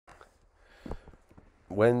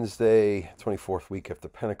Wednesday, 24th week after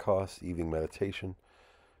Pentecost, evening meditation,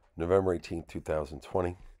 November 18th,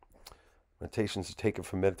 2020. Meditations are taken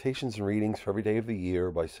from Meditations and Readings for Every Day of the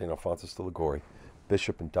Year by St. Alphonsus Liguori,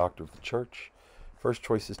 Bishop and Doctor of the Church, First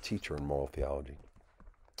Choices Teacher in Moral Theology.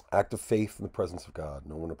 Act of faith in the presence of God,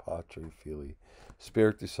 Nomina Patri Filii,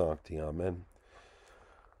 Spiritus Sancti, Amen.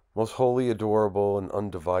 Most holy, adorable, and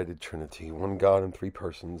undivided Trinity, one God in three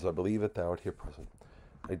persons, I believe that thou art here present.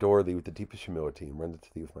 I adore thee with the deepest humility, and render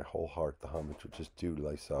to thee with my whole heart the homage which is due to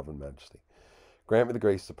thy sovereign majesty. Grant me the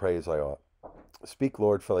grace to pray as I ought. Speak,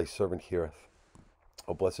 Lord, for thy servant heareth.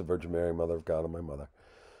 O Blessed Virgin Mary, Mother of God and my Mother,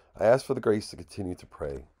 I ask for the grace to continue to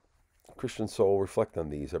pray. Christian soul, reflect on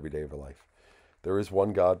these every day of your life. There is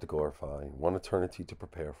one God to glorify, one eternity to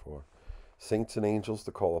prepare for, saints and angels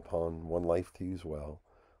to call upon, one life to use well,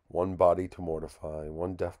 one body to mortify,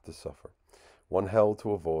 one death to suffer, one hell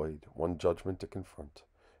to avoid, one judgment to confront,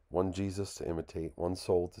 one Jesus to imitate, one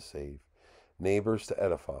soul to save, neighbors to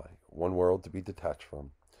edify, one world to be detached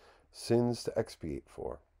from, sins to expiate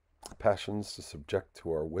for, passions to subject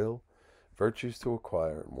to our will, virtues to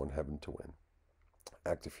acquire, and one heaven to win.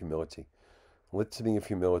 Act of humility. Litany of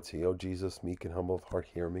humility. O Jesus, meek and humble of heart,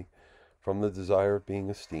 hear me. From the desire of being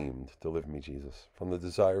esteemed, deliver me, Jesus. From the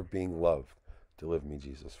desire of being loved, deliver me,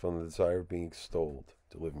 Jesus. From the desire of being extolled,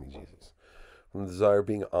 deliver me, Jesus. From the desire of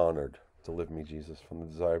being honored, deliver me, Jesus. From the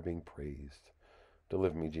desire of being praised,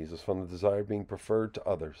 deliver me, Jesus. From the desire of being preferred to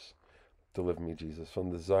others, deliver me, Jesus.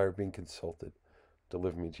 From the desire of being consulted,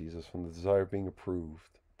 deliver me, Jesus. From the desire of being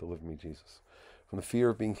approved, deliver me, Jesus. From the fear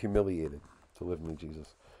of being humiliated, deliver me,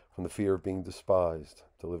 Jesus. From the fear of being despised,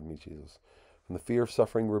 deliver me, Jesus. From the fear of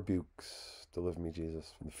suffering rebukes, deliver me,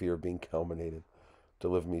 Jesus. From the fear of being calumniated,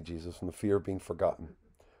 deliver me, Jesus. From the fear of being forgotten,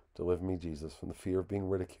 deliver me, Jesus. From the fear of being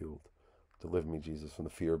ridiculed, deliver me, Jesus. From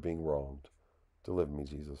the fear of being wronged, deliver me,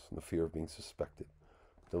 Jesus. From the fear of being suspected,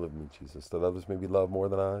 deliver me, Jesus. That others may be loved more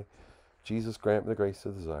than I. Jesus, grant me the grace to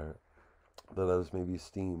desire it. That others may be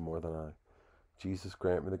esteemed more than I. Jesus,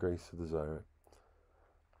 grant me the grace to desire it.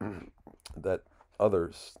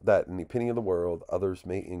 that in the opinion of the world, others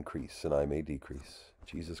may increase and I may decrease.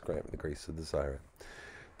 Jesus, grant me the grace to desire it.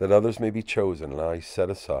 That others may be chosen and I set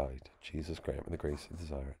aside. Jesus, grant me the grace to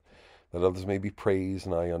desire it. That others may be praised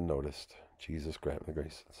and I unnoticed. Jesus, grant me the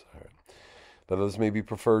grace to desire it. That others may be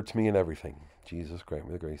preferred to me in everything. Jesus, grant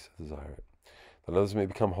me the grace to desire it. That others may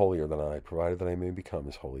become holier than I, provided that I may become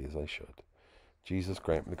as holy as I should. Jesus,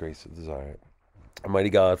 grant me the grace to desire it. Almighty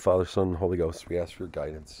God, Father, Son, and Holy Ghost, we ask for your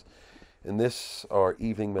guidance in this, our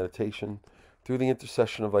evening meditation, through the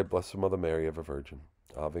intercession of thy blessed Mother Mary, ever Virgin.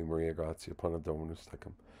 Ave Maria, gratia plena Dominus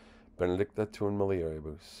tecum. Benedicta tu in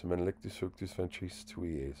mulieribus, benedictus fructus ventris tui,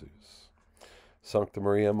 Iesus. Sancta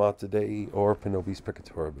Maria, Mater Dei, ora pro nobis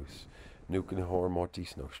peccatoribus, nunc in hora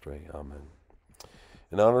mortis nostrae. Amen.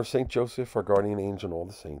 In honor of Saint Joseph, our guardian angel, and all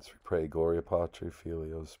the saints, we pray, Gloria Patri,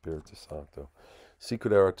 Filio, Spiritus Sancto,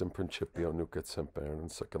 sicut erat in principio, nunc et semper, in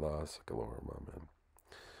saecula saeculorum. Amen.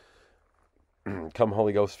 Come,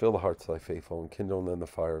 Holy Ghost, fill the hearts of thy faithful, and kindle in them the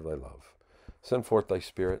fire of thy love. Send forth thy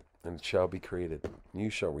Spirit, and it shall be created, and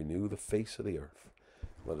you shall renew the face of the earth.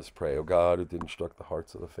 Let us pray. O God, who did instruct the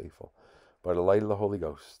hearts of the faithful, by the light of the Holy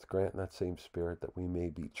Ghost, grant in that same Spirit that we may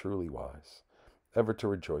be truly wise, ever to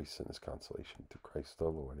rejoice in his consolation. Through Christ our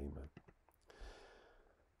Lord. Amen.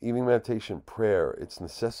 Evening meditation, prayer, its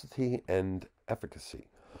necessity and efficacy.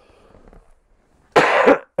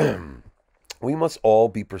 We must all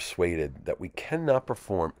be persuaded that we cannot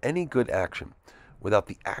perform any good action without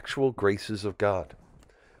the actual graces of God.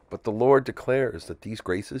 But the Lord declares that these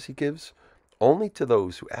graces he gives only to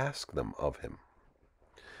those who ask them of him.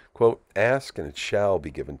 Quote, ask and it shall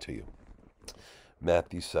be given to you.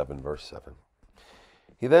 Matthew 7, verse 7.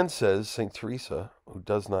 He then says, St. Teresa, who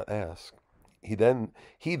does not ask, he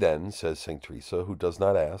then says, St. Teresa, who does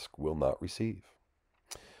not ask will not receive.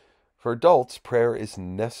 For adults, prayer is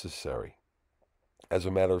necessary as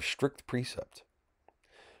a matter of strict precept.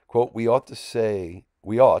 Quote, we ought,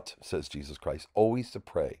 says Jesus Christ, always to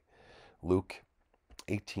pray. Luke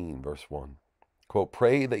 18, verse 1. Quote,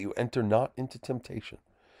 pray that you enter not into temptation.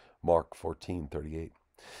 Mark 14:38.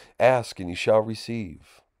 Ask and you shall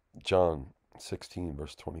receive. John 16,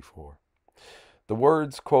 verse 24. The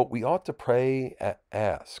words, quote, we ought to pray,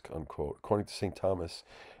 ask, unquote, according to St. Thomas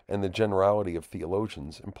and the generality of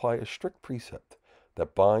theologians, imply a strict precept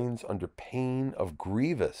that binds under pain of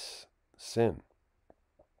grievous sin.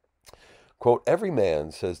 Quote, every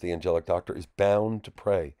man, says the angelic doctor, is bound to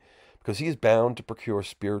pray, because he is bound to procure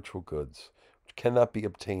spiritual goods, which cannot be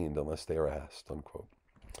obtained unless they are asked, unquote.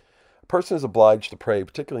 A person is obliged to pray,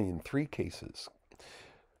 particularly in three cases: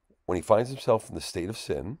 when he finds himself in the state of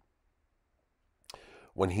sin,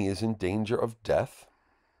 when he is in danger of death,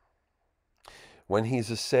 when he is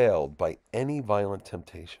assailed by any violent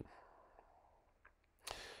temptation.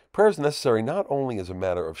 Prayer is necessary not only as a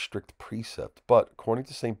matter of strict precept, but, according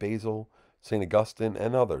to St. Basil, St. Augustine,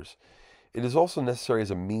 and others, it is also necessary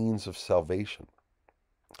as a means of salvation,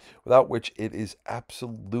 without which it is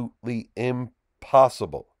absolutely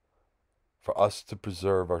impossible for us to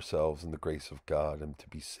preserve ourselves in the grace of God and to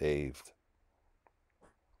be saved.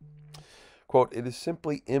 Quote, "It is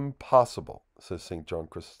simply impossible," says St. John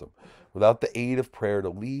Chrysostom, "without the aid of prayer to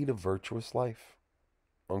lead a virtuous life."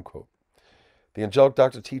 Unquote. The angelic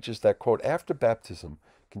doctor teaches that, quote, "After baptism,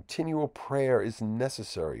 continual prayer is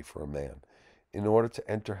necessary for a man in order to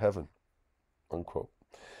enter heaven." Unquote.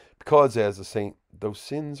 Because, as the saint, though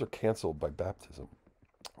sins are canceled by baptism,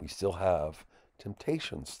 we still have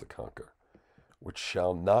temptations to conquer, which we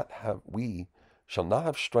shall not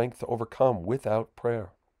have strength to overcome without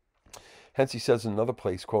prayer. Hence he says in another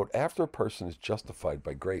place, quote, "After a person is justified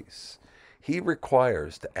by grace, he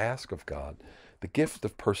requires to ask of God the gift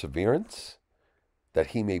of perseverance,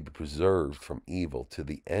 that he may be preserved from evil to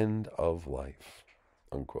the end of life."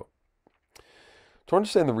 Unquote. To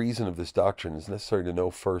understand the reason of this doctrine, it is necessary to know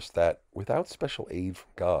first that, without special aid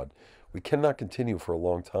from God, we cannot continue for a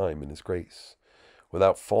long time in his grace,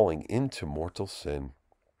 without falling into mortal sin.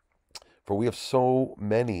 For we have so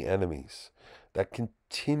many enemies that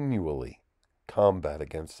continually combat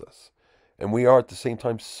against us, and we are at the same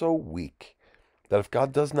time so weak that if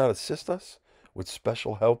God does not assist us with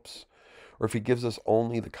special helps, or if he gives us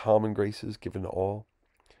only the common graces given to all,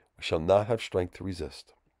 we shall not have strength to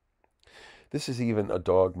resist. This is even a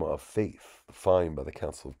dogma of faith, defined by the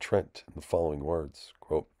Council of Trent in the following words,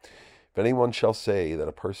 quote, "If anyone shall say that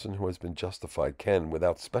a person who has been justified can,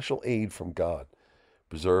 without special aid from God,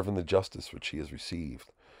 preserve in the justice which he has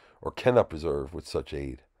received, or cannot preserve with such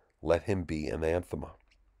aid, let him be anathema."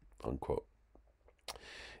 Unquote.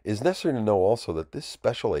 It is necessary to know also that this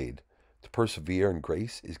special aid to persevere in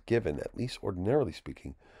grace is given, at least ordinarily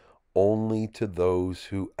speaking, only to those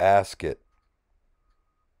who ask it.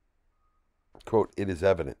 Quote, "It is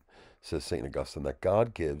evident," says St. Augustine, "that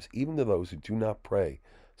God gives, even to those who do not pray,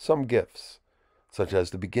 some gifts, such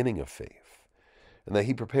as the beginning of faith, and that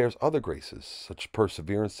he prepares other graces, such as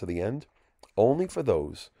perseverance to the end, only for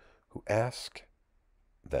those who ask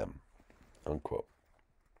them." Unquote.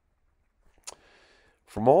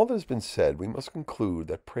 From all that has been said, we must conclude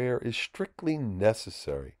that prayer is strictly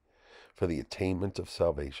necessary for the attainment of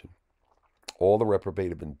salvation. All the reprobate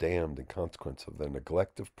have been damned in consequence of their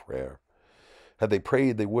neglect of prayer. Had they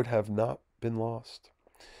prayed, they would have not been lost.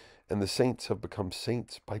 And the saints have become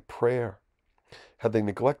saints by prayer. Had they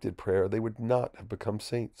neglected prayer, they would not have become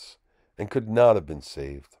saints and could not have been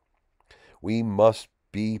saved. We must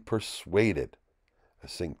be persuaded,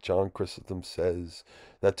 as St. John Chrysostom says,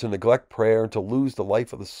 that to neglect prayer and to lose the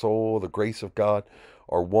life of the soul, the grace of God,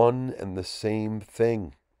 are one and the same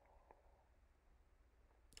thing.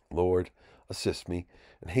 Lord, assist me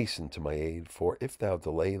and hasten to my aid, for if thou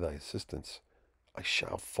delay thy assistance, I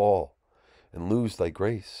shall fall and lose thy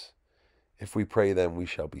grace. If we pray, then we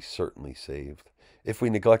shall be certainly saved. If we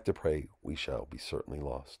neglect to pray, we shall be certainly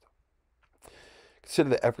lost. Consider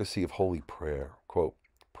the efficacy of holy prayer. Quote,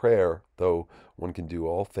 "Prayer, though one can do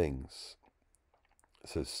all things,"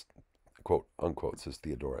 says, quote, unquote, says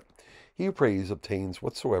Theodoret, "he who prays obtains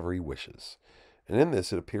whatsoever he wishes. And in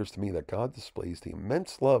this it appears to me that God displays the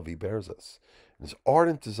immense love he bears us, and his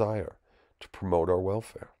ardent desire to promote our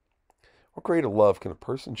welfare. What greater love can a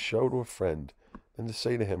person show to a friend than to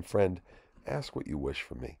say to him, 'Friend, ask what you wish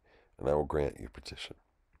from me, and I will grant your petition'?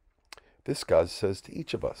 This God says to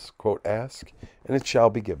each of us, quote, 'Ask, and it shall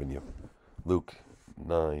be given you.' Luke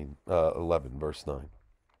 11, verse 9.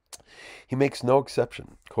 He makes no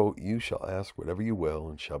exception. Quote, 'You shall ask whatever you will,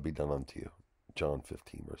 and shall be done unto you.' John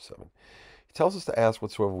 15, verse 7. He tells us to ask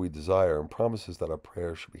whatsoever we desire and promises that our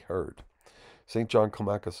prayers should be heard. St. John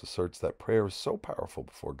Climacus asserts that prayer is so powerful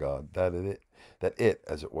before God that it,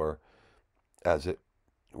 as it were,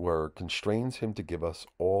 constrains him to give us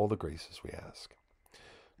all the graces we ask.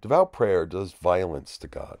 Devout prayer does violence to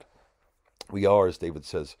God. We are, as David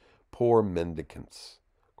says, poor mendicants.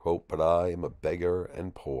 Quote, 'But I am a beggar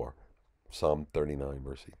and poor.' Psalm 39,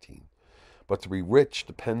 verse 18. But to be rich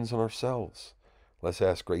depends on ourselves. Let's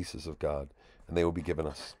ask graces of God, and they will be given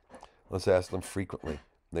us. Let's ask them frequently,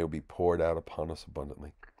 and they will be poured out upon us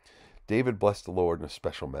abundantly. David blessed the Lord in a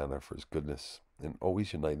special manner for his goodness, and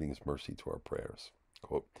always uniting his mercy to our prayers.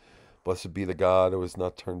 Quote, 'Blessed be the God who has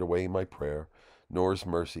not turned away my prayer, nor his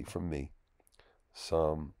mercy from me.'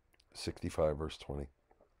 Psalm 65, verse 20.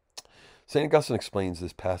 St. Augustine explains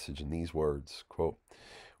this passage in these words, quote,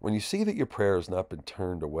 When you see that your prayer has not been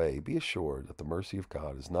turned away, be assured that the mercy of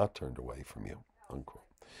God is not turned away from you. Unquote.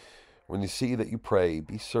 When you see that you pray,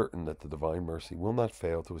 be certain that the divine mercy will not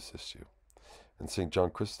fail to assist you. And St. John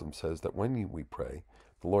Chrysostom says that when we pray,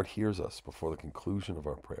 the Lord hears us before the conclusion of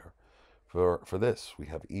our prayer. For this we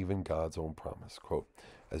have even God's own promise. Quote,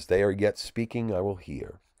 as they are yet speaking, I will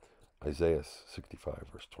hear. Isaiah 65,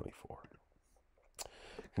 verse 24.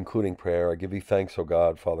 Concluding prayer, I give thee thanks, O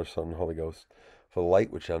God, Father, Son, and Holy Ghost, for the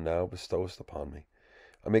light which thou now bestowest upon me.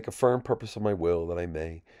 I make a firm purpose of my will that I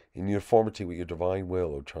may, in uniformity with your divine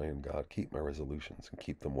will, O triune God, keep my resolutions and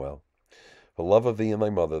keep them well. For love of thee and thy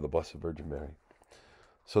mother, the Blessed Virgin Mary,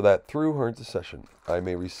 so that through her intercession I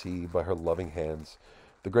may receive by her loving hands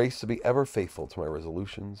the grace to be ever faithful to my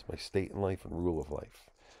resolutions, my state in life and rule of life,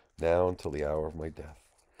 now until the hour of my death.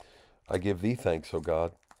 I give thee thanks, O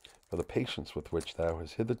God, for the patience with which thou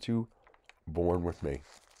hast hitherto borne with me.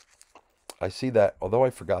 I see that, although I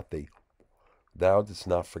forgot thee, thou didst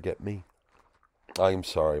not forget me. I am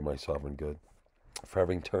sorry, my sovereign good, for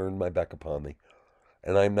having turned my back upon thee,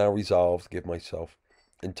 and I am now resolved to give myself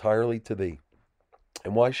entirely to thee.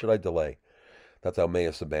 And why should I delay, that thou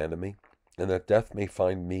mayest abandon me, and that death may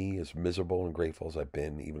find me as miserable and grateful as I've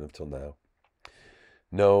been even until now?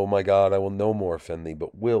 No, my God, I will no more offend thee,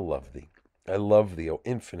 but will love thee. I love thee, O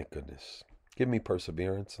infinite goodness. Give me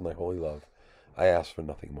perseverance in thy holy love. I ask for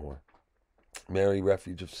nothing more. Mary,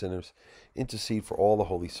 refuge of sinners, intercede for all the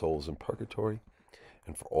holy souls in purgatory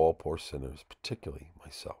and for all poor sinners, particularly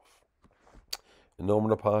myself. In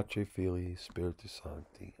nomine Patri, Filii, Spiritus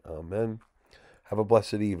Sancti. Amen. Have a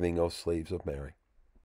blessed evening, O slaves of Mary.